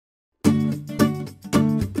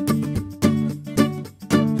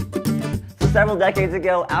Several decades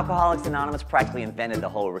ago, Alcoholics Anonymous practically invented the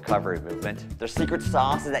whole recovery movement. Their secret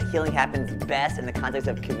sauce is that healing happens best in the context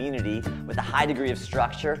of community with a high degree of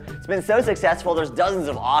structure. It's been so successful, there's dozens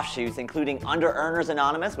of offshoots, including Under Earners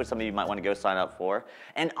Anonymous, which some of you might want to go sign up for,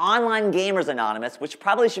 and Online Gamers Anonymous, which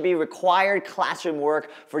probably should be required classroom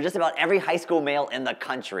work for just about every high school male in the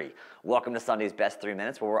country. Welcome to Sunday's Best 3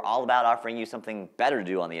 Minutes, where we're all about offering you something better to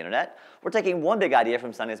do on the internet. We're taking one big idea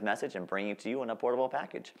from Sunday's message and bringing it to you in a portable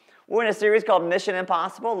package. We're in a series called Mission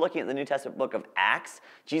Impossible, looking at the New Testament book of Acts.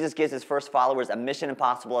 Jesus gives his first followers a Mission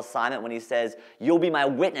Impossible assignment when he says, "You'll be my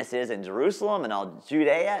witnesses in Jerusalem and all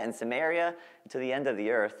Judea and Samaria and to the end of the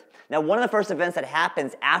earth." Now, one of the first events that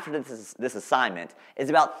happens after this assignment is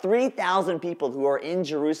about 3,000 people who are in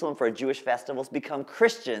Jerusalem for a Jewish festival become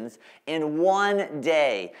Christians in one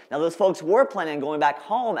day. Now, those folks were planning on going back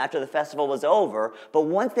home after the festival was over, but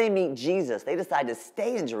once they meet Jesus, they decide to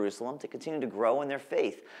stay in Jerusalem to continue to grow in their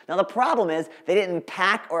faith. Now, the problem is they didn't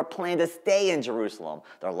pack or plan to stay in Jerusalem.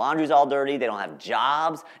 Their laundry's all dirty, they don't have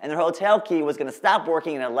jobs, and their hotel key was going to stop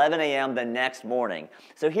working at 11 a.m. the next morning.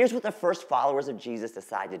 So here's what the first followers of Jesus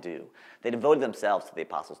decide to do. They devoted themselves to the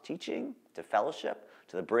apostles' teaching, to fellowship,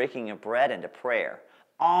 to the breaking of bread, and to prayer.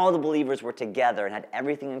 All the believers were together and had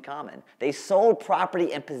everything in common. They sold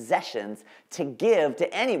property and possessions to give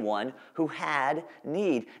to anyone who had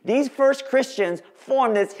need. These first Christians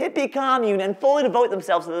formed this hippie commune and fully devote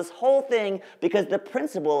themselves to this whole thing because the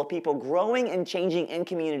principle of people growing and changing in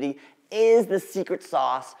community is the secret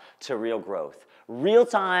sauce to real growth.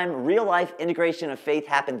 Real-time, real-life integration of faith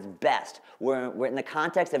happens best. We're in the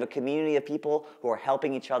context of a community of people who are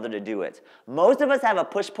helping each other to do it. Most of us have a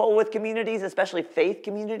push-pull with communities, especially faith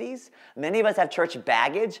communities. Many of us have church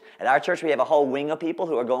baggage. At our church, we have a whole wing of people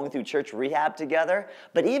who are going through church rehab together.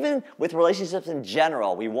 But even with relationships in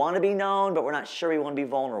general, we want to be known, but we're not sure we want to be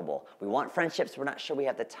vulnerable. We want friendships, we're not sure we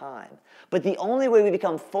have the time. But the only way we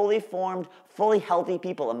become fully formed, fully healthy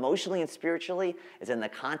people emotionally and spiritually is in the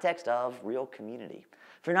context of real community.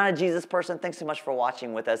 If you're not a Jesus person, thanks so much for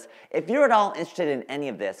watching with us. If you're at all interested in any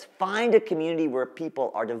of this, find a community where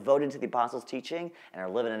people are devoted to the apostles' teaching and are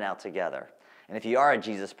living it out together. And if you are a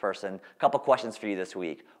Jesus person, a couple questions for you this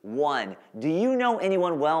week. One, do you know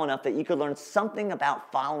anyone well enough that you could learn something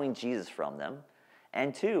about following Jesus from them?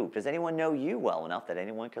 And two, does anyone know you well enough that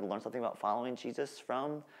anyone could learn something about following Jesus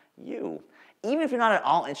from you? Even if you're not at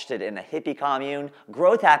all interested in a hippie commune,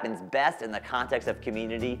 growth happens best in the context of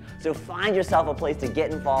community. So find yourself a place to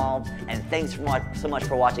get involved. And thanks so much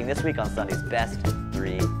for watching this week on Sunday's Best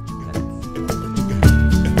 3